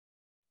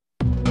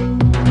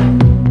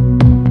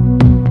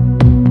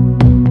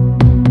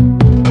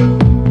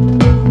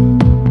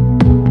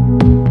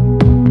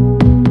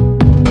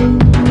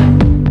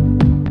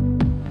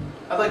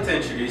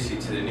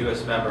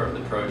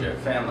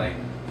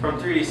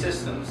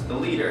Systems, the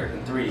leader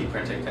in 3D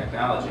printing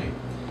technology.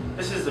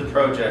 This is the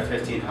ProJet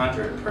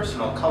 1500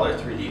 Personal Color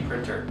 3D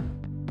Printer.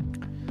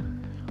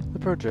 The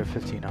ProJet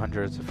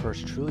 1500 is the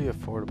first truly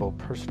affordable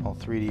personal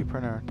 3D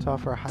printer to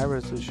offer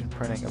high-resolution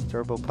printing of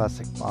durable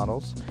plastic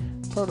models,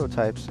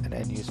 prototypes, and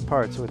end-use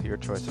parts with your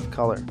choice of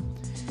color.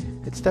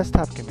 Its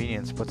desktop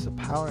convenience puts the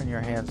power in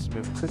your hands to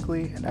move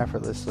quickly and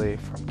effortlessly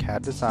from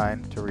CAD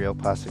design to real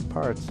plastic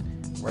parts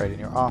right in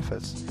your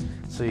office,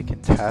 so you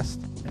can test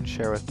and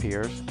share with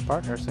peers,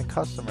 partners, and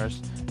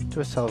customers to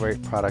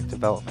accelerate product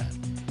development.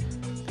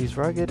 These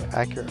rugged,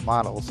 accurate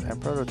models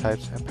and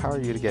prototypes empower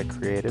you to get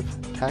creative,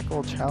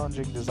 tackle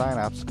challenging design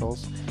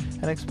obstacles,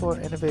 and explore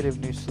innovative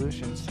new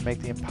solutions to make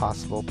the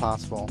impossible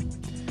possible.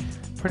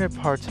 Printed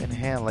parts in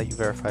hand let you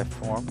verify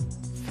form,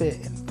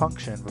 fit, and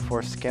function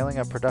before scaling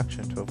up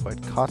production to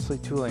avoid costly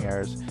tooling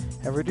errors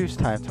and reduce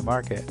time to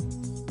market.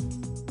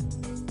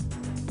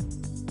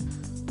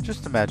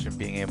 Just imagine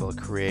being able to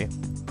create,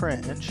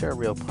 print, and share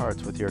real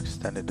parts with your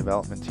extended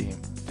development team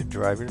to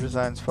drive your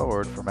designs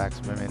forward for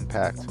maximum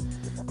impact.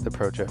 The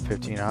ProJet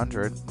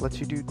 1500 lets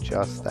you do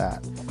just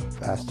that,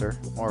 faster,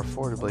 more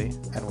affordably,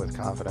 and with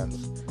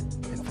confidence.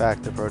 In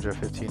fact, the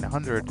ProJet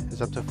 1500 is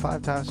up to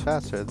 5 times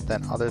faster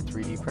than other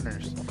 3D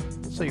printers,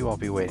 so you won't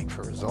be waiting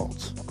for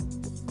results.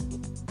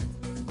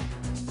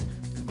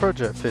 The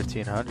ProJet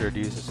 1500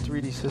 uses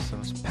 3D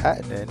Systems'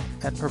 patented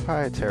and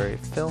proprietary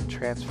film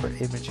transfer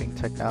imaging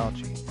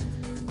technology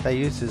that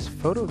uses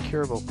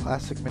photocurable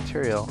plastic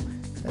material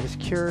that is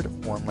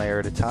cured one layer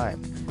at a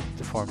time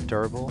to form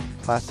durable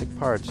plastic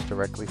parts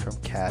directly from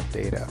CAD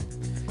data.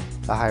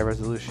 The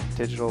high-resolution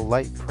digital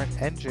light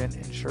print engine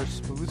ensures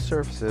smooth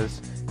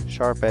surfaces,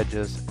 sharp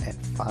edges, and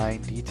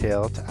fine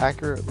detail to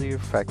accurately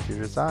affect your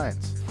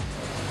designs.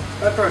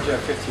 My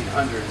ProJet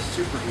 1500 is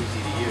super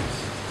easy to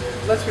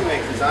use. It lets me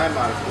make design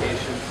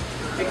modifications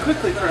and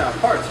quickly print out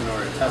parts in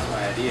order to test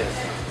my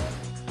ideas.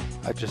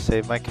 I just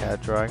save my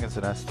CAD drawing as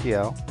an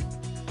STL,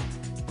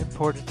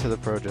 import it to the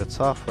ProJet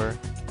software,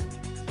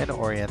 and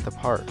orient the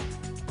part.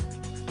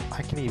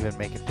 I can even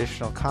make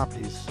additional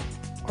copies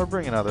or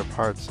bring in other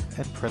parts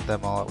and print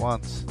them all at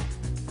once.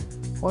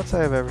 Once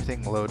I have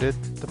everything loaded,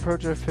 the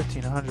ProJet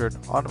 1500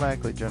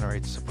 automatically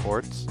generates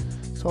supports,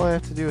 so all I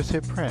have to do is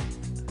hit print.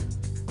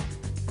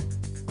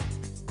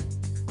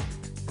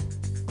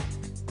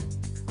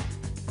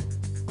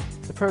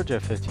 The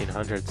ProJet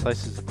 1500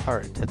 slices the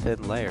part into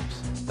thin layers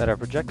that are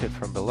projected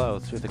from below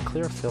through the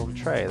clear film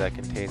tray that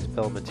contains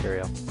build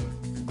material.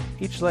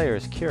 Each layer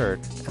is cured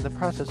and the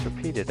process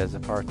repeated as the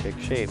part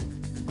takes shape.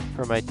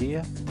 From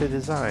idea to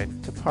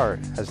design to part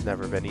has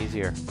never been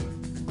easier.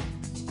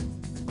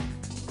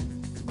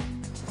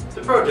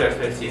 The ProJet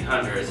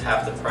 1500 is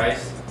half the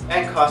price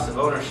and cost of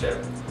ownership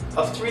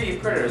of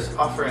 3D printers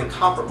offering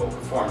comparable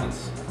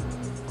performance.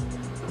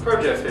 The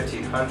ProJet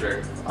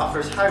 1500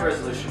 offers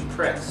high-resolution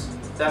prints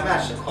that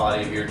match the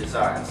quality of your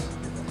designs.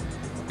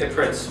 It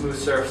prints smooth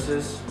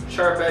surfaces,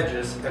 sharp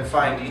edges, and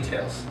fine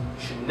details.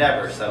 You should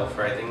never settle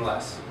for anything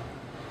less.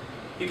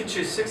 You can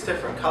choose 6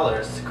 different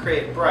colors to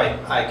create bright,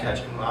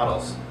 eye-catching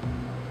models.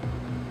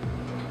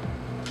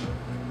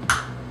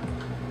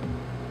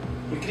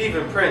 You can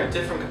even print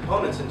different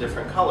components in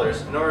different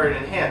colors in order to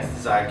enhance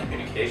design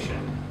communication.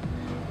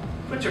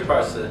 Put your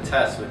parts to the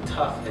test with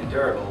tough and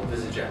durable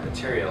VisiJet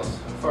materials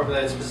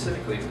formulated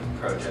specifically for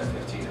the ProJet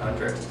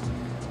 1500.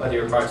 Whether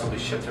your parts will be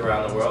shipped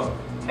around the world,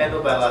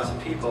 handled by lots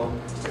of people,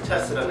 or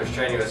tested under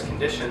strenuous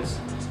conditions,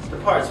 the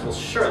parts will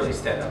surely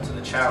stand up to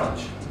the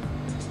challenge.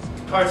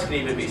 Parts can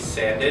even be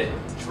sanded,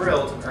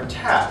 drilled, or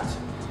tapped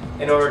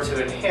in order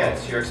to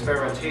enhance your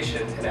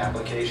experimentation and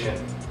application.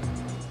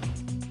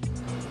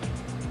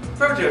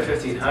 ProJet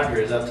 1500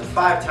 is up to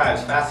 5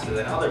 times faster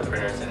than other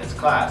printers in its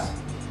class.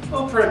 It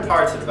will print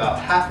parts at about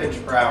 ½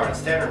 inch per hour in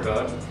standard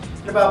mode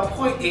and about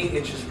 0.8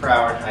 inches per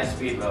hour in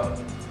high-speed mode.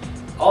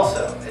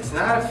 Also, it's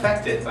not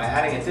affected by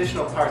adding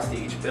additional parts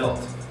to each build,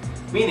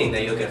 meaning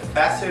that you'll get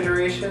faster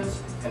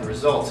iterations and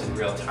results in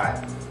real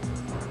time.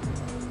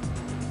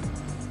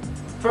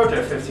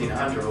 ProJet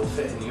 1500 will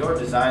fit in your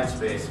design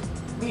space,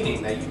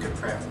 meaning that you can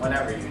print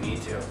whenever you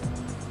need to.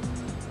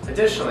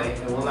 Additionally,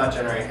 it will not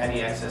generate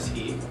any excess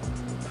heat,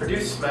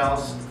 produce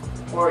smells,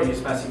 or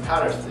use messy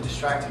powders to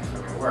distract you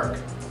from your work.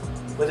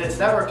 With its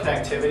network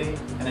connectivity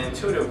and an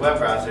intuitive web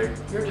browser,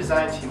 your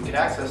design team can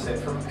access it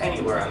from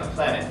anywhere on the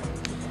planet.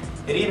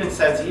 It even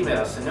sends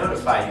emails to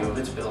notify you of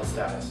its build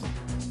status.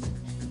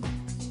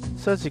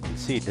 So as you can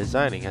see,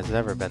 designing has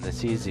never been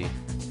this easy.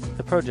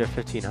 The ProJet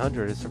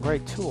 1500 is the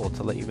right tool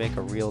to let you make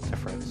a real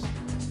difference.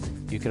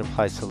 You can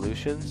apply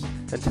solutions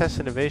and test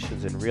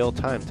innovations in real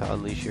time to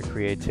unleash your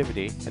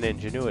creativity and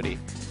ingenuity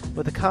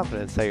with the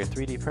confidence that your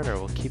 3D printer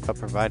will keep up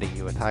providing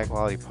you with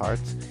high-quality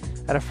parts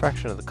at a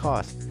fraction of the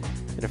cost,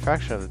 in a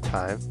fraction of the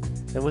time,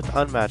 and with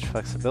unmatched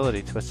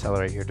flexibility to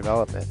accelerate your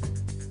development.